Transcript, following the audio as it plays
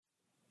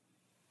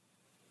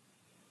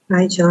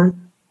Hi,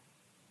 John.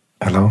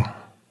 Hello?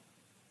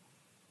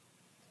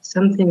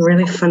 Something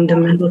really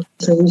fundamental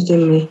changed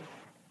in me.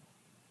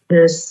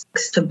 There's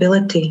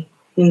stability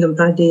in the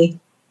body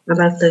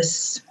about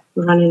this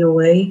running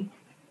away.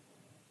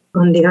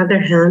 On the other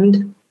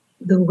hand,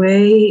 the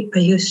way I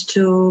used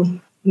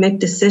to make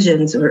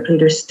decisions or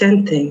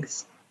understand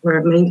things,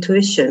 or my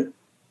intuition,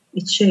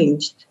 it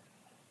changed.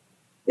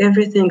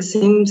 Everything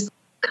seems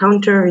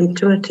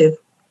counterintuitive.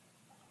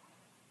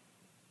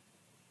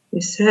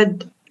 You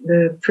said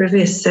the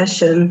previous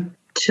session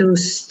to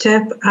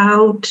step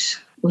out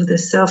of the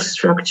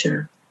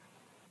self-structure.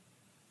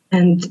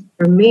 And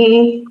for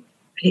me,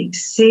 I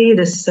see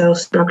the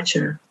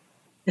self-structure.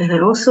 And I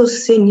also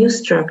see new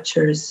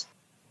structures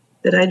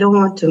that I don't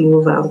want to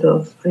move out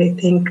of. I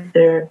think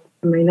they're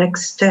my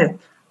next step.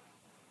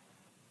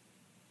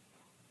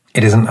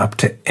 It isn't up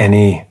to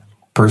any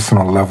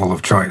personal level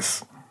of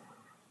choice.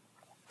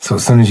 So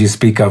as soon as you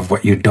speak of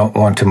what you don't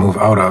want to move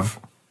out of,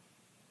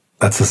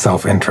 that's a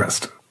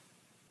self-interest.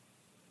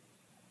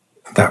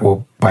 That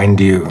will bind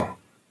you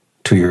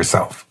to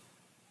yourself.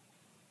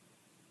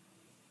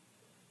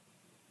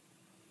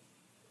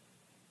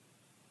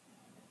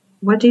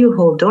 What do you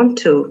hold on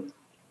to?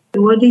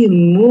 What do you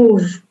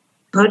move?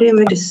 How do you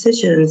make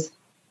decisions?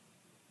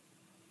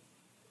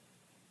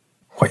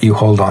 What you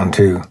hold on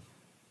to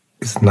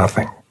is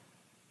nothing.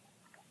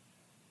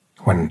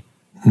 When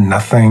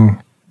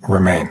nothing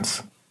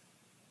remains,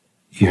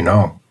 you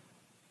know.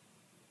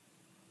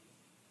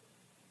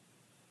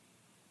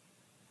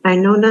 I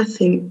know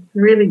nothing,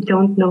 really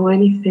don't know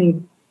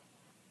anything.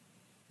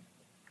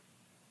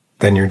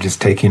 Then you're just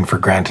taking for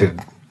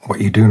granted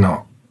what you do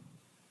know,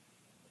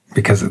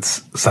 because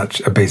it's such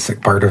a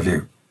basic part of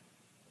you.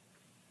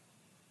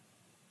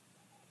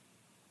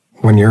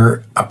 When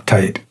you're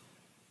uptight,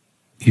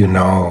 you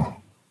know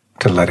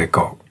to let it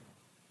go.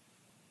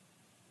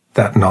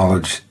 That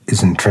knowledge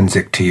is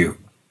intrinsic to you.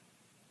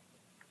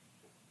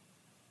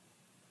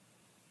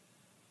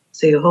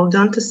 So you hold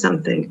on to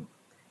something.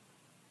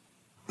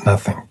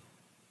 Nothing.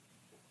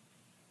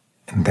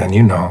 And then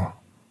you know.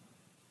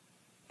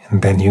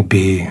 And then you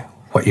be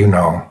what you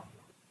know.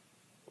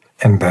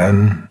 And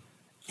then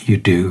you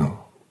do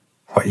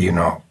what you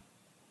know.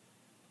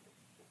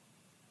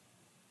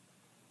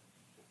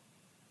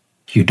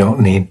 You don't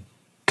need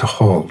to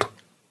hold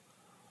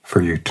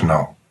for you to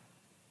know.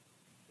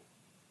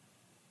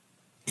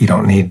 You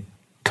don't need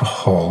to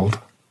hold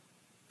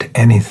to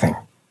anything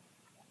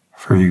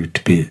for you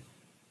to be.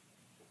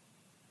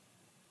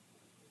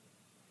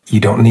 You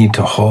don't need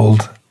to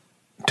hold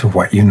to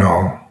what you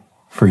know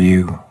for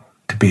you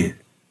to be.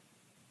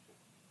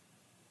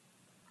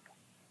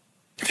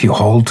 If you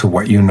hold to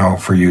what you know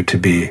for you to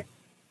be,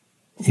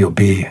 you'll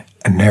be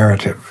a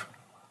narrative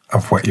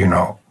of what you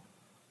know,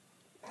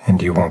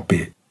 and you won't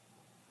be.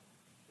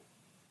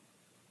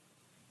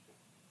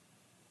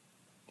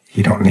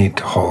 You don't need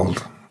to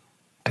hold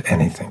to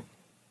anything.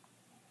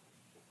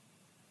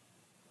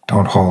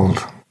 Don't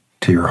hold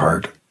to your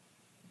heart.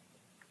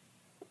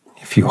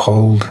 If you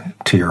hold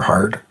to your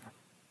heart,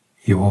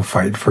 you will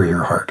fight for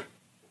your heart.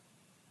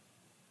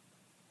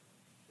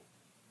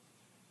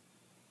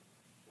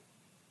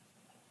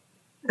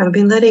 I've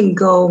been letting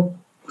go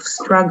of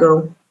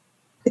struggle.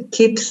 It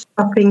keeps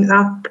popping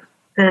up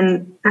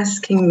and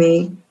asking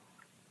me,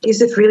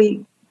 is it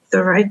really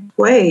the right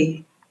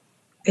way?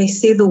 I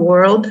see the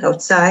world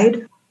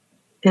outside,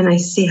 and I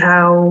see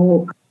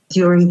how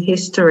during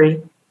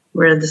history,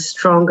 where the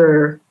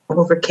stronger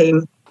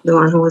overcame the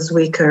one who was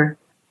weaker.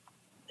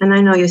 And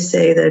I know you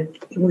say that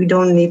we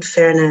don't need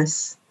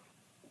fairness,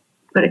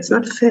 but it's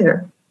not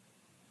fair.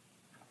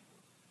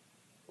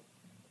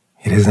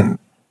 It isn't.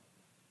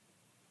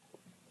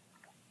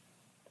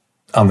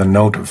 On the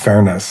note of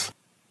fairness,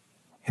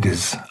 it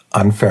is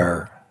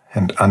unfair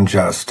and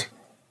unjust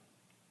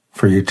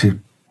for you to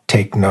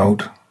take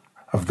note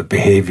of the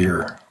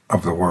behavior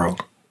of the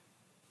world.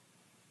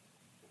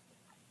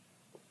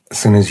 As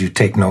soon as you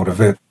take note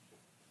of it,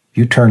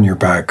 you turn your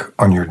back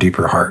on your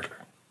deeper heart.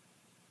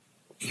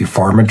 You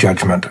form a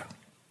judgment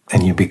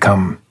and you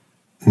become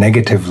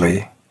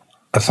negatively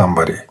a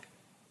somebody.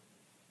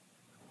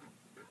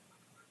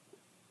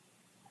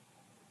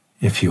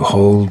 If you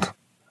hold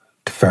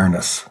to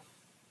fairness,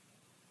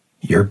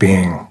 your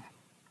being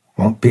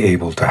won't be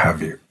able to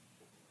have you.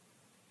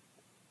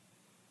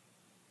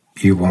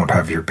 You won't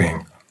have your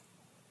being.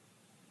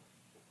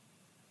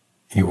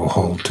 You will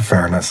hold to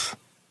fairness,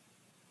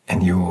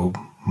 and you will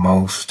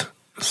most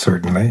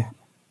certainly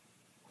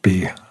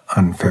be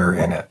unfair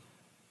in it.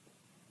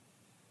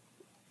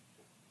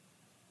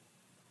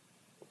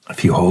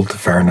 If you hold to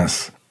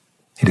fairness,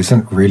 it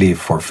isn't really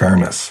for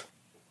fairness.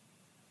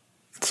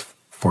 It's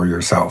for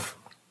yourself.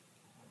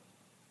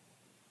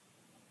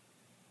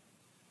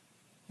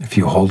 If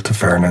you hold to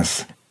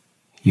fairness,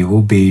 you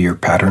will be your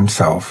pattern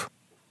self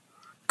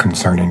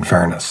concerning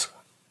fairness.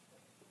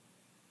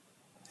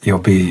 You'll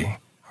be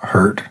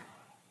hurt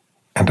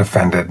and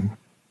offended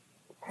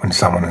when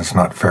someone is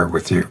not fair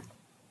with you.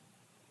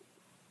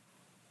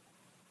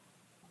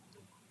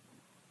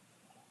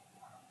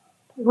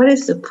 What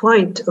is the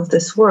point of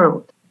this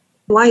world?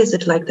 Why is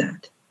it like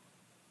that?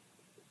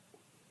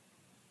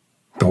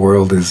 The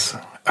world is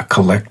a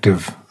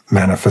collective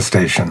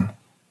manifestation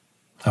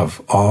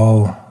of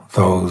all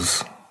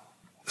those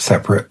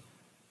separate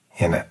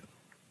in it.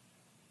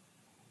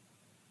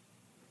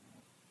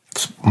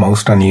 It's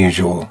most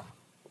unusual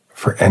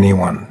for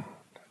anyone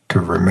to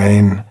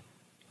remain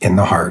in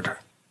the heart,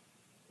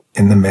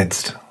 in the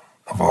midst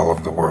of all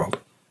of the world.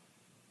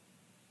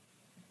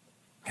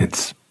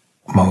 It's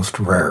most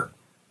rare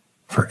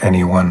for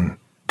anyone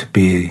to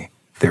be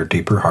their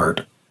deeper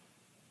heart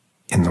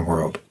in the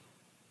world.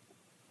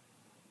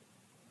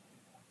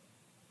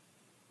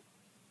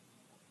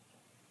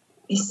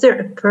 Is there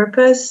a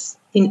purpose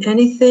in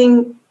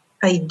anything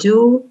I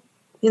do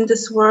in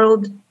this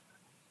world?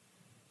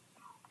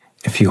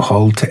 If you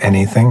hold to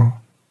anything,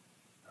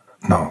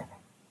 no.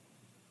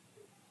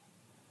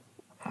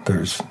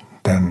 There's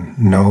then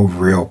no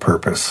real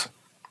purpose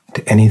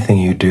to anything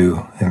you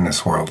do in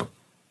this world.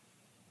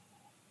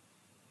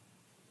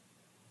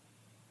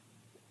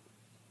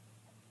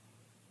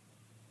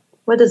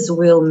 What does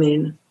will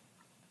mean?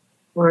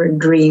 Or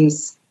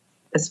dreams,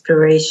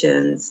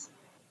 aspirations?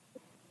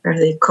 Are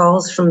they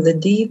calls from the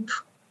deep?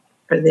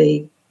 Are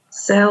they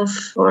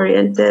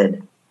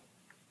self-oriented?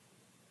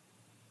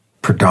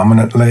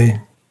 Predominantly,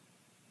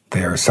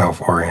 they are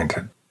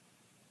self-oriented.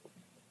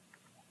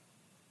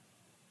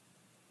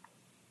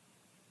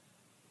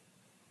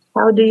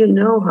 How do you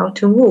know how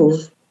to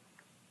move?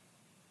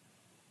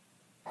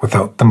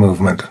 Without the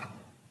movement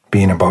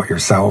being about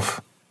yourself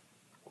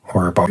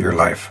or about your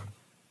life.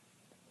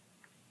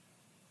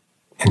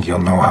 And you'll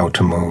know how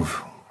to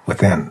move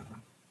within.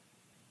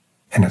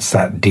 And it's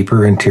that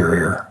deeper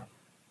interior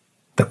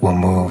that will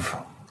move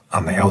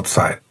on the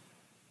outside.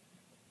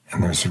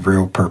 And there's a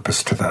real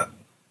purpose to that.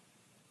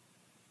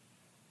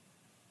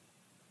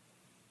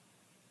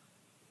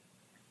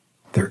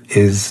 There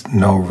is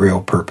no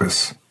real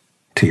purpose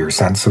to your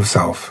sense of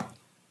self,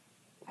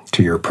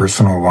 to your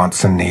personal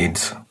wants and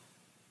needs,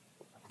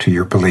 to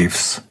your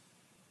beliefs.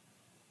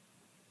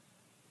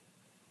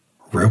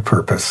 Real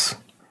purpose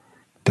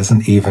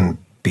doesn't even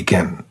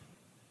begin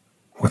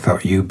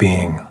without you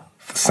being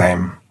the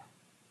same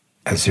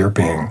as your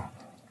being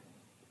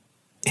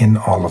in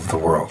all of the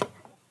world.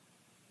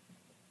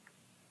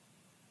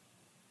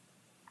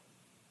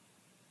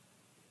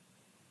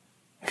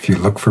 If you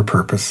look for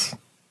purpose,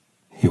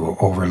 you will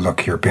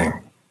overlook your being.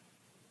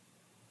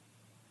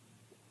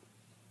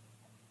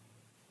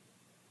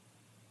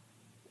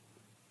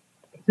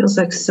 It feels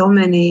like so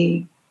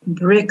many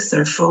bricks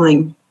are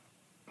falling.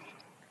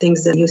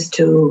 Things that used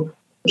to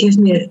give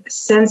me a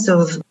sense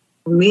of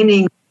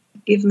meaning,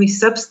 give me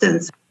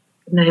substance.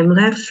 And I'm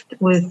left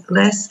with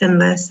less and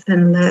less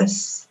and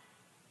less.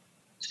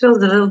 It feels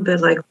a little bit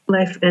like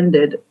life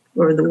ended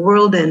or the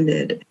world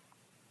ended.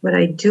 What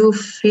I do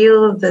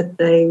feel that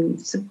I'm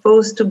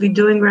supposed to be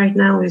doing right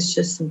now is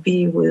just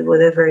be with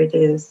whatever it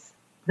is,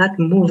 not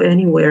move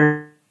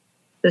anywhere.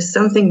 There's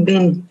something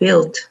being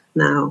built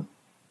now.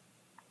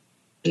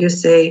 You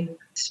say,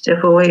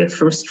 step away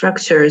from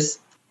structures.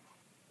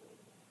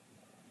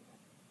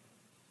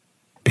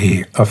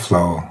 Be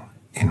aflow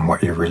in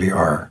what you really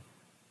are.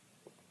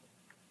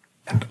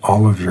 And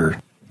all of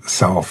your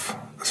self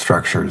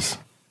structures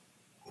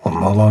will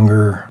no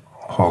longer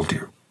hold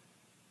you.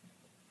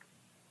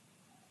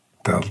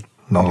 They'll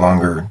no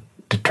longer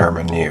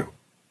determine you.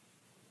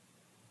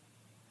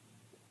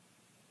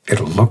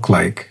 It'll look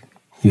like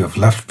you have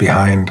left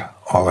behind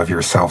all of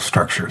your self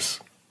structures.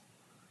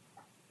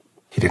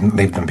 You didn't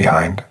leave them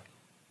behind.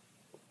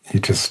 You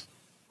just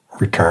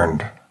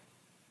returned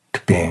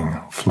to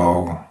being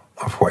flow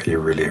of what you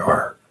really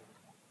are.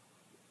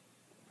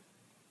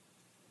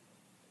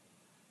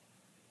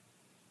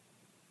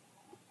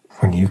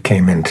 When you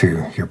came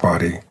into your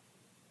body,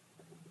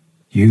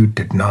 you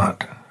did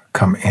not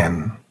come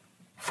in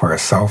for a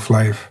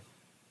self-life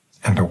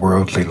and a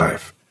worldly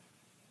life.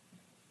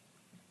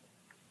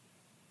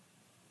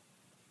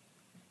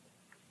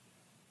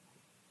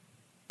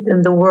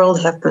 And the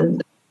world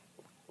happened.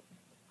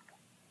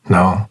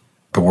 No,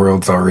 the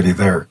world's already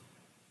there.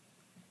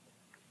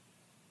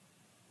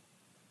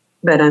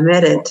 But I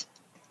met it.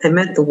 I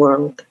met the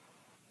world.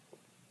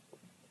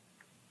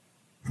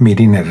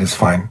 Meeting it is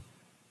fine.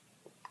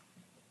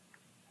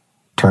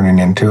 Turning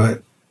into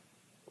it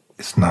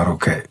is not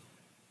okay.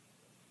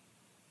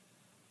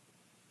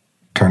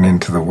 Turn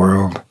into the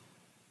world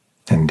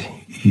and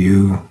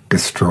you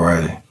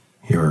destroy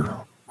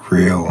your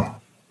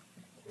real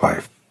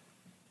life.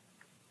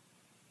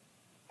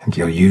 And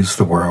you'll use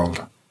the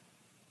world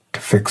to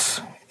fix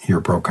your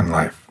broken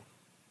life.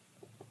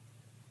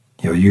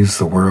 You'll use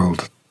the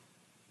world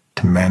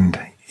to mend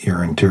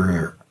your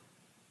interior.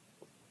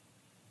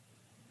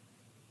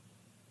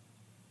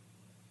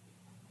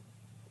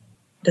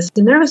 Does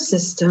the nervous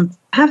system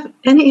have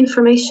any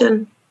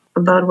information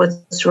about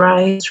what's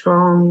right,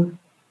 wrong,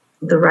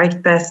 the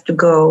right path to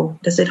go?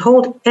 Does it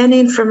hold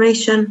any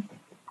information?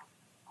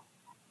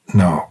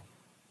 No.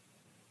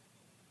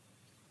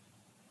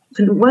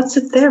 And what's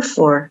it there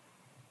for?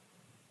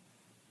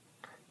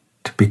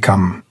 To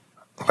become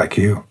like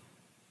you.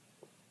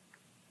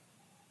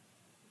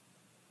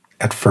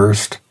 At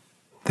first,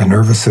 the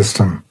nervous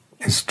system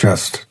is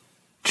just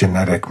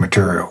genetic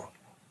material.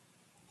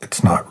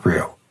 It's not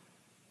real.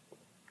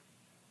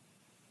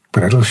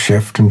 But it'll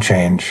shift and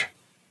change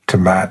to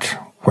match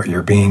what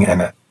you're being in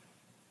it.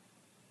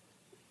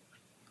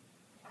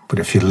 But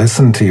if you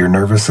listen to your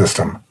nervous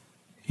system,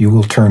 you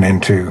will turn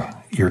into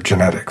your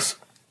genetics.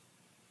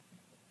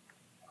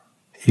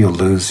 You'll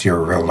lose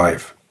your real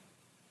life.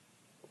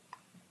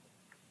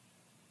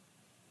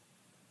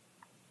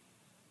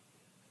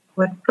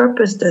 What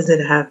purpose does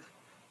it have?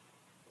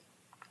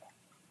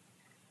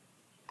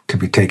 To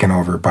be taken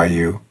over by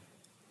you.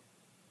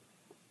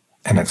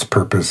 And its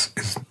purpose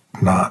is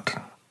not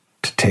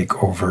to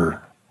take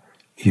over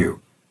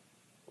you.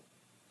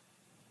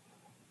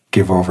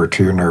 Give over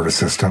to your nervous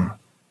system,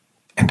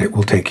 and it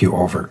will take you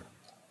over.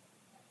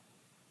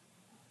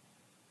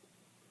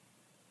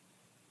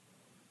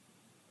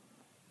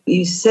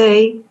 You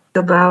say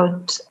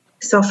about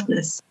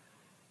softness.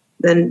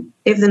 Then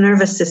if the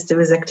nervous system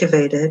is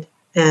activated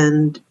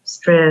and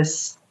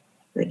stress,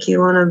 like you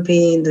want to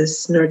be in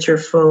this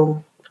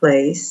nurtureful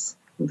place,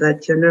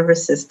 but your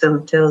nervous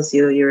system tells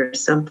you you're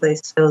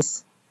someplace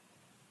else.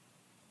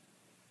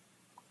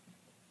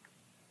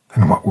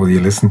 Then what will you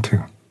listen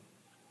to?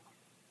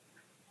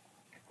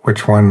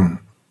 Which one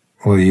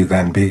will you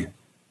then be?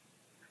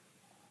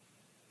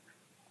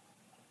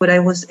 What I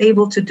was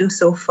able to do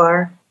so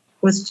far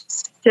was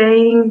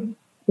staying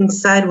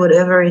inside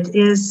whatever it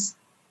is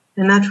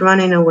and not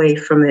running away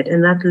from it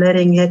and not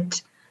letting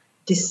it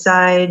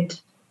decide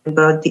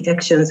about the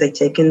actions I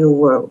take in the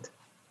world.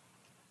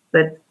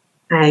 But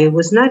I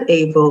was not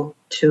able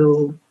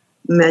to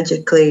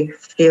magically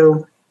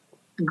feel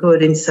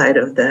good inside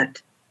of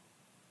that.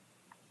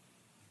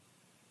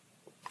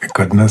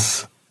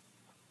 Goodness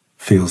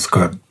feels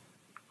good.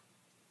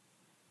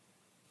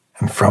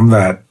 And from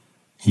that,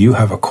 you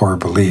have a core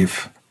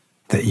belief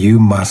that you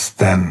must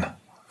then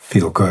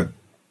feel good.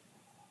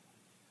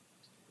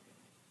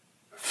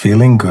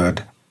 Feeling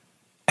good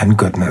and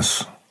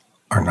goodness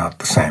are not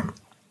the same.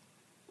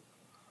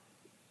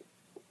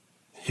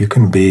 You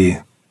can be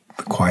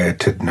the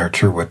quietude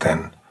nurture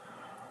within,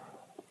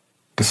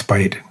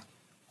 despite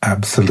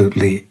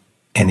absolutely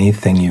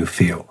anything you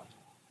feel.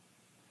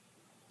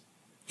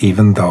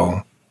 Even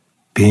though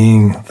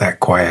being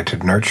that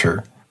quietude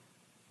nurture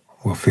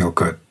will feel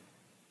good.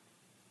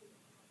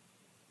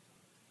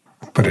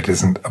 But it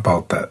isn't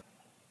about that.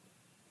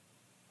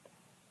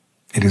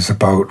 It is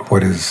about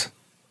what is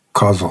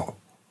causal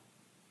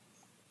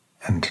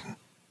and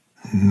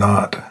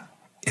not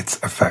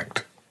its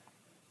effect.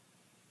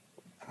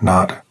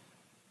 Not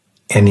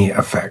any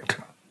effect.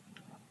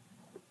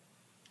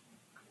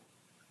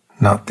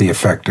 Not the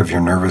effect of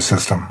your nervous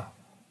system,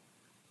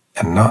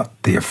 and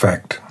not the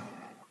effect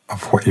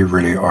of what you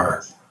really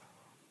are.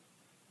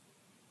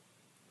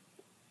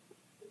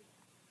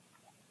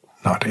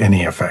 Not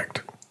any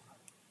effect.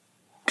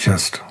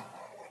 Just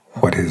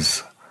what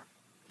is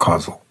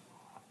causal.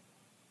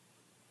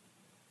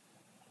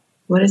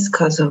 What is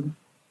causal?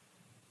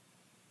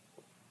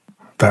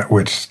 That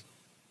which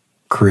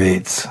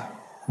creates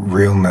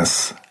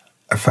realness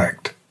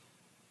effect.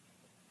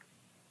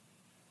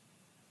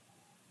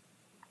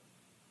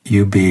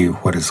 You be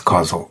what is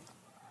causal,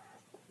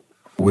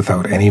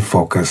 without any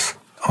focus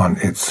on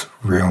its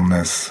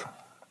realness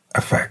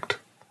effect.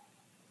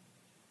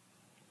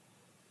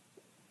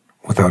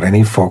 Without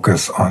any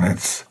focus on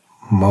its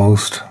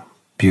most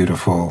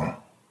beautiful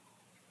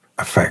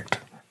effect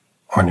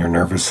on your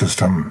nervous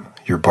system,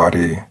 your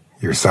body,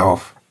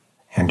 yourself,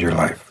 and your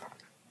life.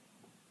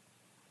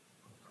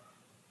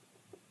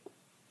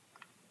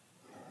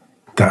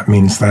 That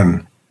means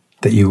then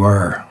that you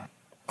are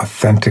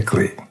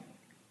authentically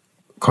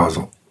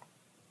causal.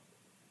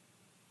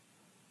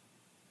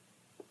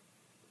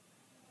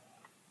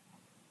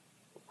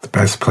 The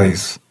best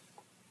place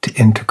to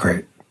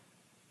integrate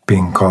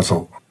being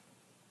causal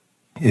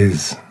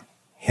is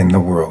in the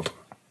world.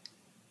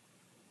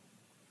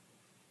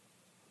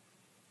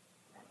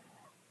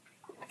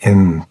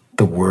 In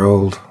the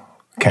world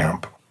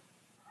camp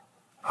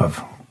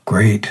of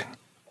great,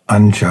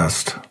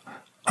 unjust,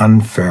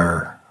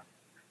 unfair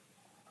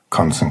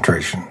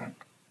concentration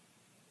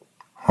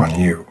on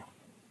you.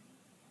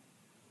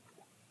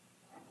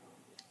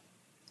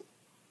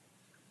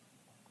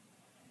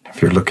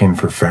 If you're looking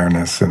for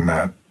fairness in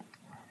that,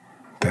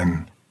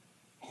 then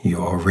you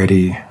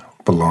already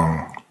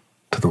belong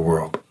to the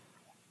world.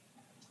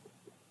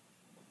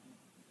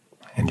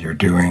 And you're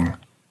doing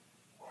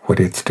what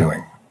it's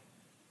doing.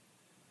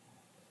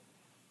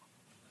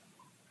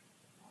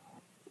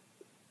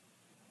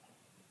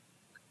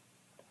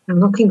 I'm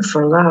looking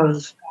for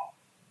love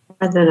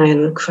more than I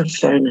look for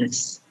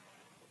fairness.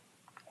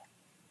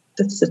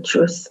 That's the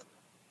truth.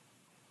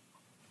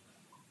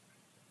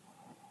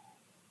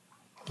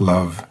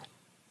 Love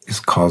is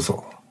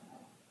causal.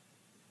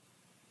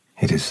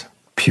 It is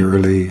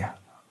purely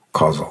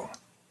causal.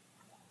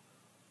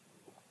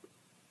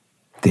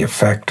 The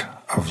effect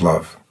of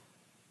love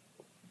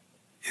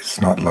is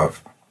not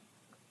love.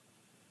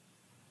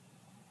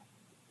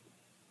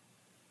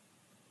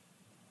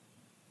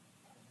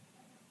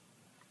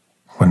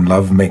 When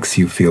love makes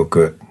you feel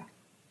good,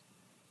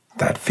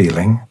 that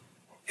feeling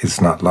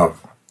is not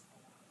love.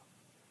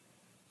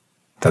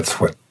 That's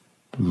what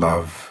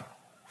love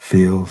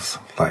feels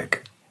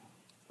like.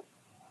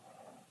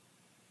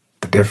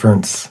 The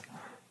difference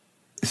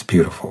is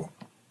beautiful.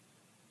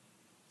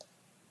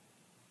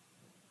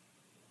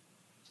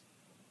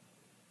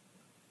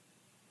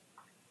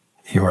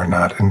 You are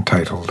not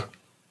entitled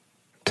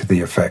to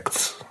the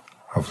effects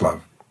of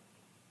love.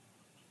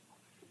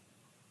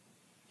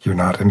 You're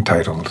not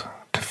entitled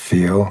to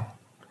feel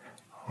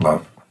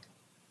love.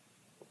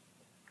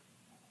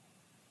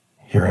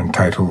 You're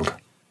entitled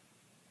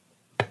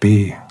to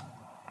be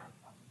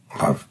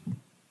love.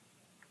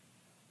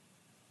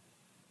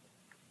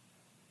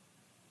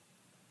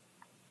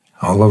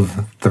 All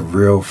of the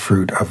real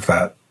fruit of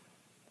that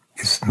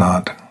is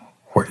not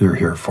what you're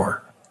here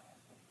for.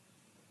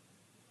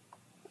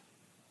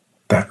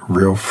 That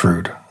real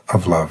fruit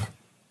of love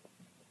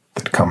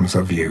that comes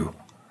of you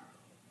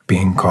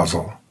being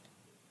causal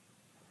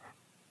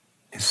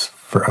is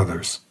for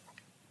others.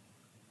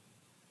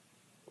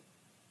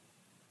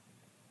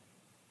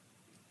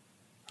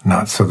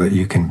 Not so that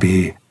you can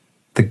be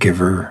the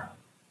giver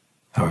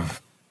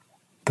of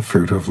the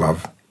fruit of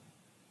love.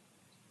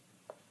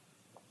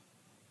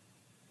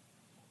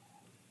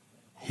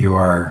 You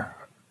are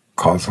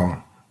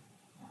causal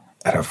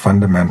at a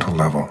fundamental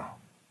level,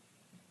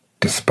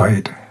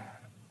 despite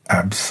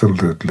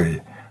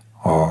absolutely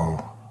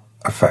all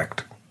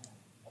effect,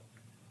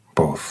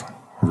 both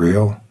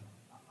real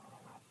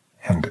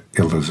and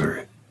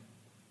illusory.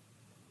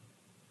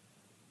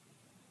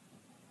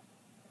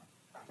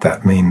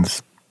 That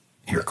means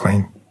you're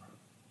clean.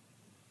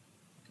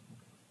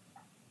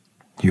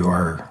 You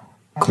are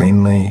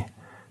cleanly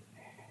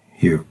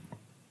you.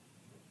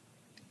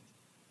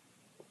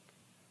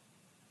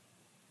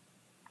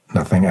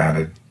 Nothing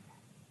added,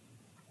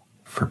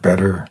 for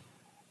better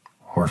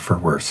or for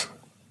worse.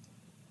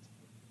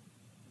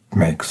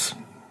 Makes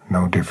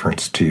no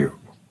difference to you.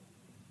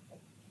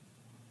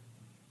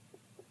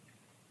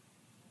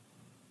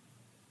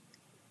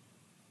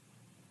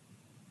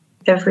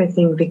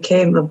 Everything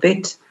became a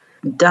bit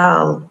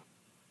dull.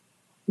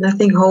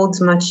 Nothing holds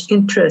much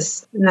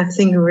interest.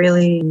 Nothing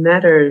really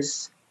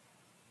matters.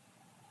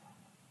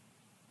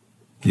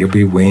 You'll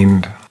be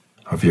weaned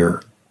of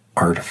your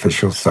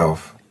artificial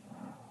self,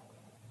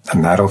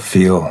 and that'll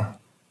feel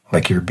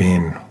like you're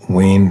being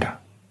weaned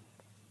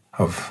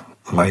of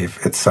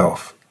life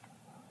itself.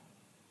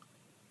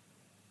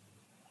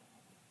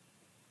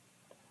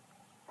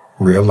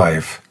 Real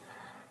life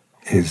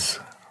is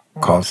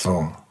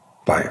causal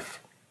life,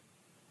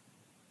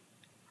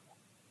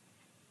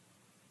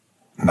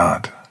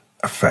 not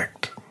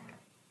affect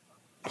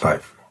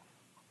life.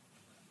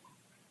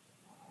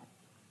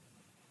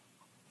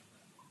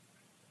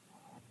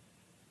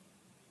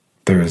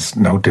 There is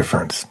no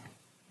difference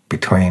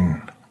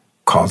between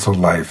causal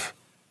life,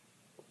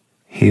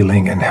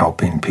 healing and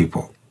helping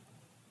people,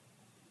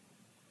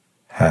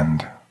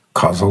 and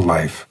causal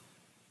life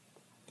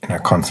in a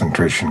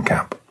concentration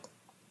camp.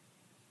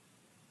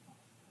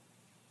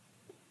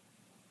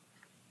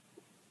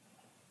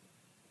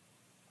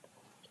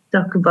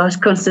 Talk about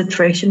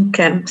concentration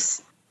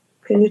camps.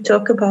 Can you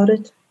talk about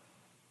it?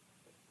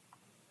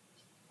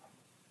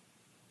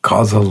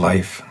 Causal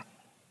life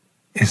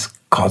is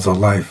causal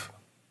life.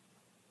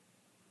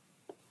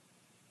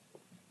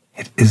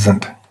 It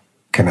isn't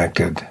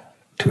connected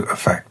to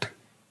effect.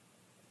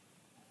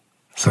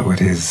 So it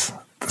is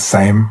the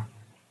same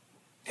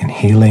in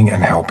healing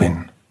and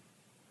helping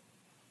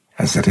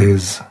as it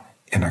is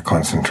in a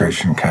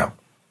concentration camp.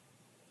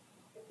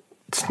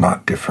 It's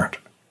not different.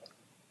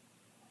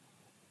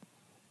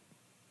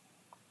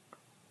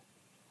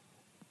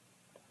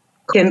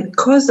 Can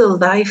causal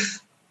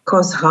life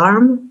cause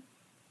harm?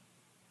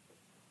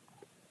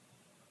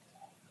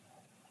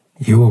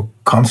 You will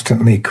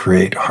constantly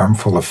create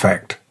harmful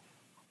effect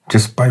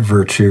just by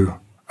virtue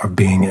of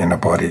being in a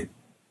body.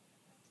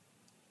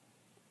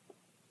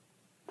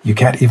 You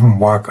can't even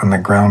walk on the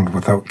ground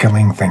without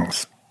killing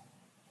things.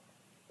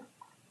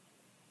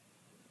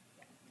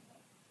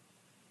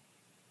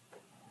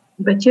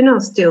 But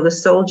still the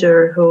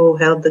soldier who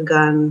held the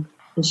gun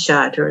and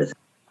shot her.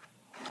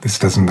 This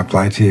doesn't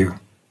apply to you.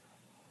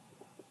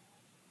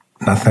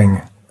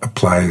 Nothing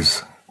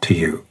applies to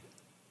you,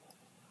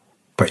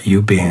 but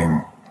you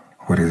being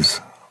what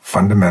is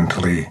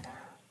fundamentally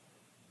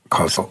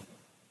causal.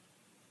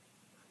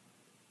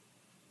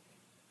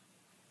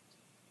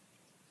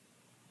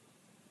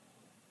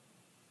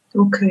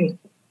 Okay.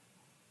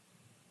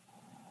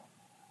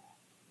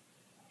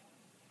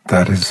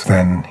 That is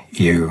then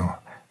you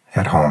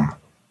at home,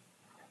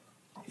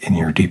 in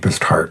your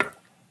deepest heart,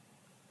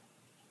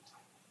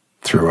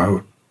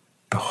 throughout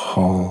the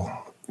whole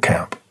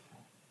camp,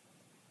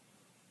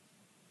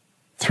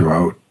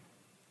 throughout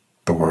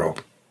the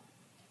world,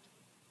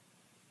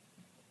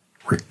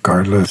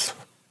 regardless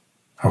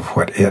of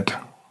what it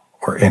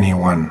or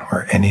anyone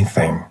or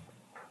anything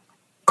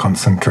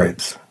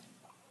concentrates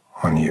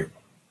on you.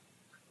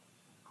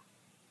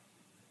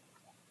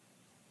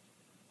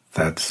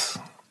 That's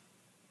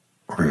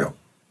real.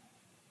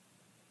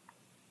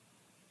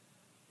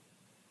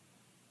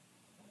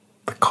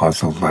 The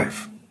causal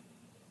life.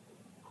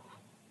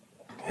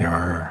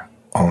 Your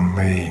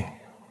only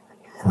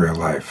real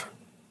life.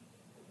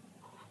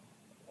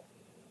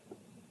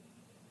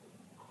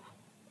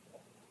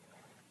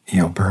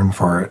 You'll burn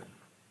for it.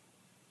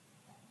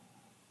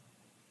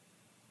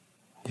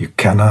 You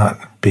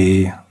cannot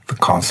be the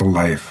causal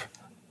life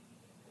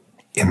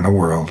in the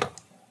world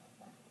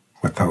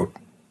without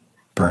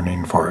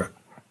burning for it.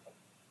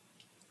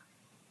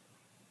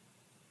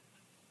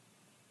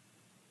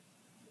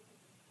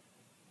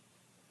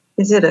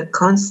 Is it a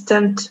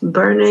constant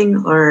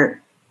burning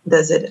or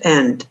does it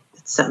end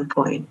at some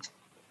point?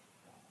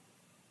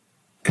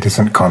 It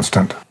isn't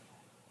constant,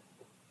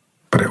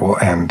 but it will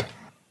end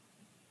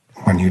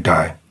when you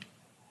die.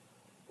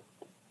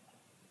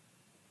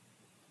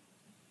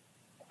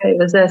 I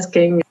was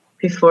asking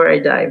before I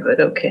die, but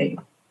okay.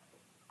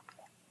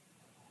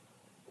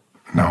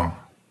 No.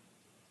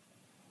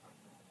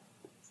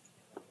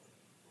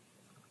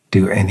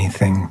 Do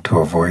anything to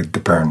avoid the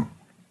burn,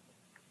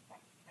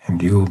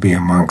 and you will be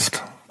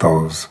amongst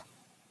those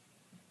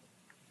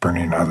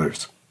burning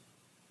others.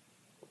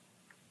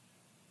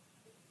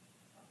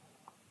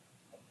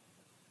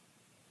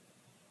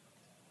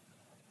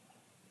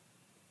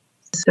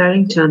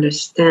 Starting to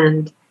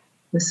understand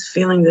this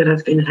feeling that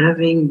I've been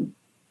having,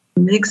 a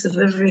mix of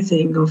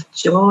everything, of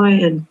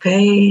joy and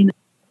pain.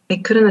 I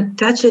couldn't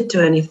attach it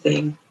to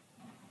anything,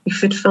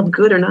 if it felt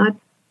good or not.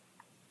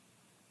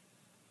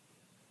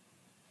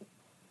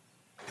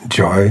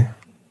 Joy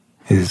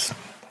is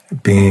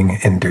being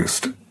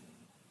induced.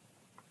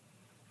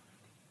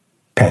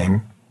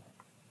 Pain,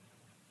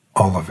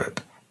 all of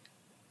it,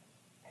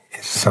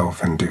 is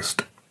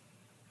self-induced.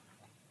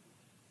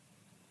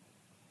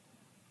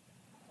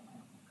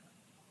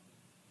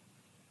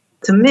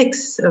 It's a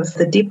mix of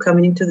the deep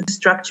coming into the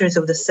structures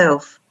of the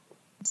self.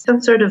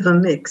 Some sort of a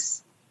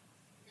mix.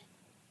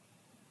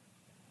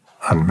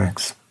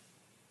 Unmix.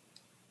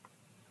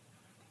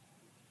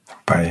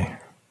 By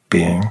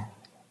being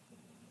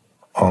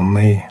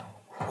only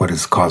what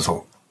is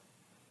causal.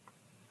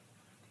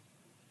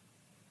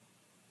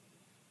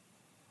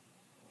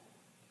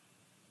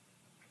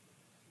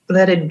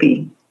 Let it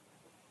be.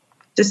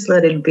 Just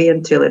let it be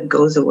until it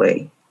goes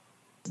away.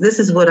 This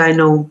is what I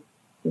know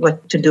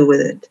what to do with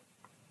it.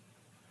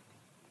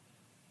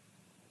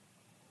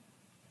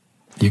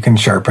 You can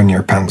sharpen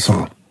your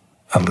pencil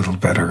a little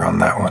better on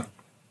that one.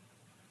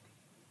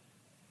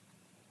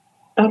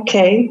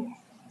 Okay,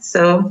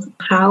 so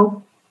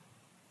how?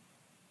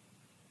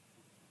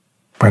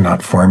 By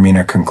not forming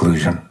a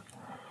conclusion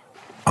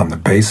on the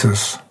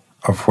basis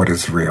of what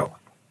is real.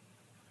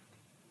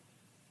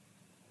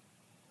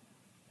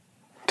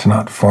 To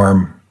not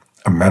form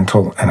a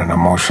mental and an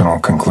emotional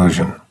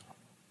conclusion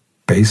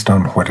based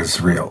on what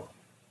is real,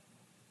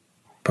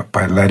 but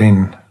by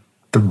letting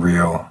the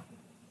real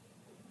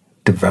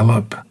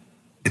develop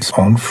its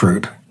own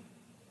fruit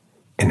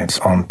in its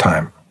own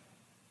time.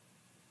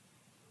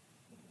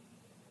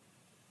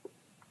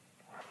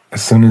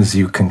 As soon as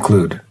you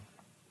conclude,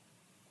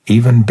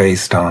 even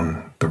based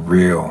on the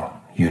real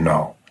you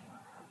know,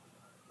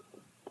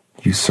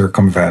 you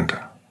circumvent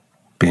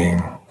being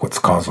what's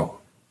causal.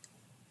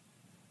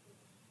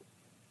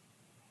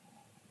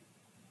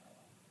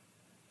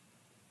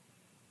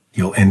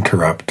 You'll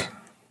interrupt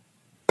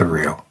the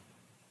real,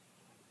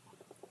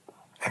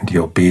 and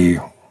you'll be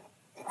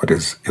what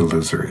is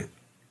illusory.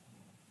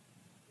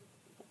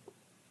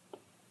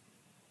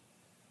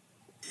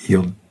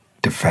 You'll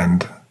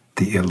defend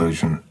the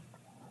illusion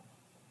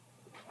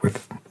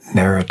with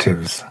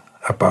narratives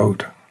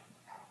about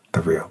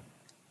the real.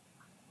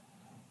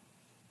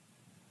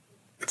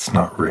 It's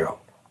not real.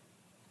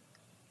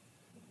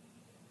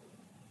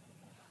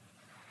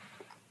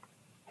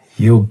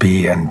 You'll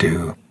be and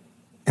do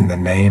in the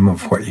name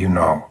of what you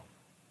know,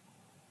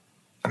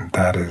 and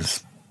that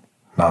is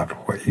not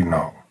what you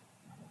know.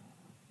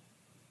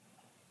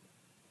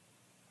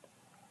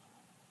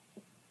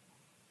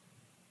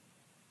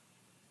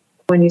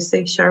 When you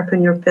say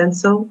sharpen your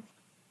pencil,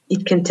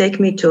 it can take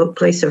me to a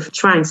place of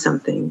trying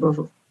something,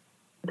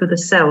 to the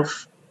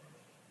self.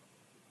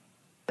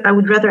 I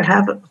would rather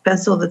have a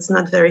pencil that's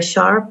not very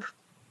sharp,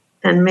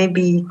 and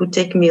maybe it would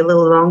take me a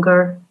little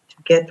longer to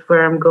get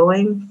where I'm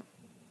going.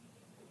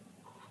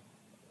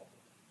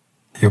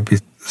 You'll be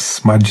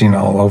smudging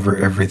all over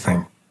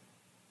everything.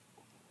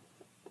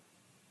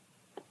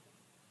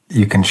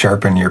 You can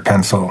sharpen your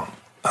pencil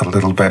a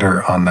little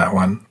better on that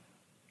one.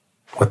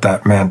 What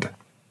that meant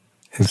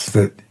is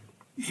that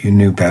you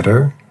knew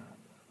better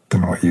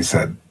than what you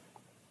said.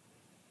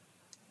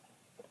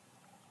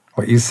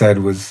 What you said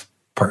was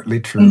partly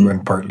true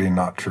and partly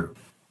not true.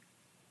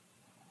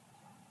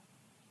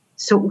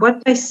 So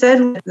what I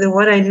said,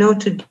 what I know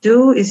to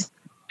do is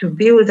to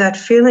be with that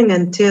feeling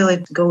until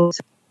it goes.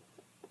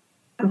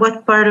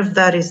 What part of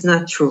that is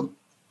not true?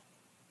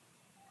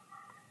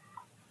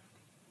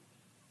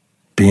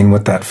 Being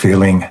with that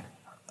feeling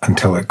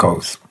until it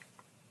goes.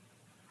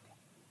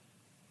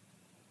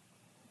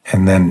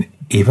 And then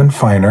even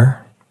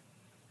finer,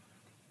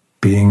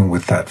 being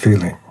with that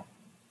feeling,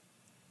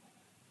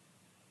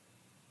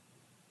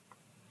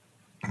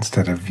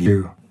 instead of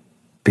you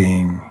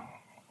being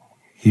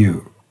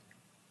you,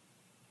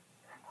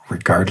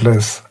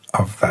 regardless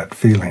of that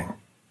feeling.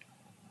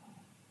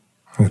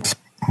 It's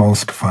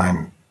most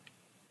fine.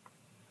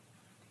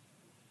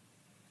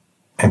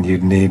 And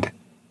you'd need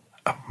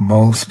a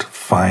most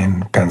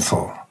fine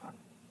pencil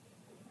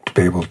to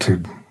be able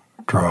to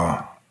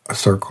draw a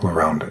circle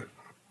around it.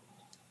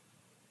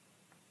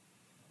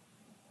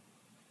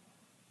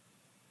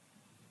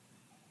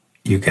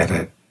 You get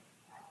it,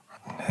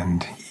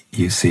 and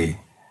you see.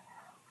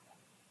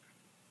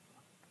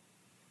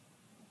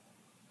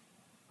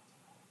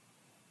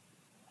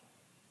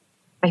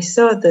 I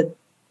saw that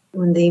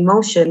when the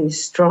emotion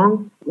is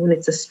strong, when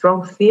it's a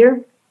strong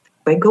fear,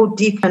 I go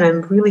deep and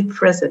I'm really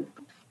present.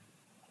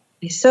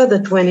 I saw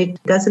that when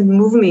it doesn't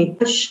move me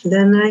much,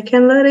 then I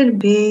can let it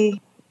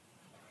be,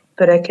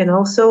 but I can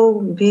also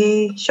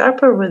be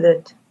sharper with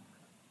it.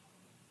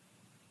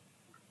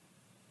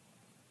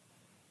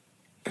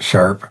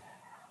 Sharp,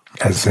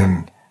 as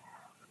in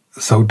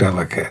so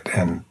delicate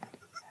and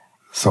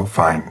so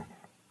fine.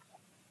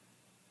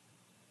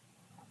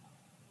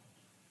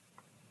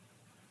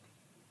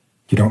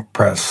 You don't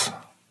press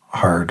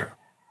hard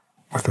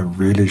with a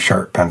really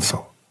sharp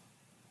pencil.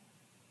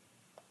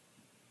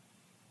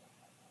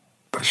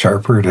 The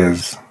sharper it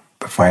is,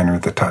 the finer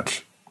the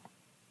touch.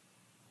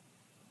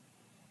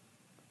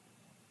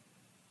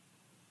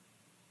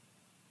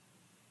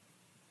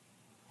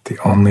 The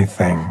only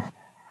thing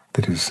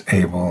that is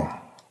able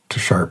to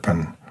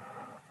sharpen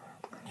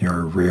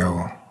your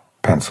real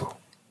pencil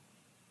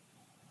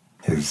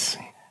is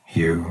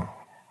you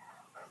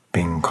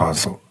being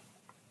causal.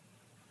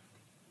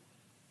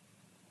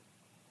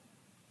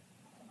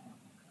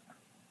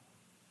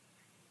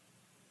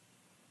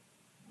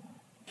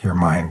 Your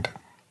mind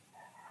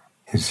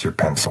is your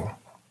pencil.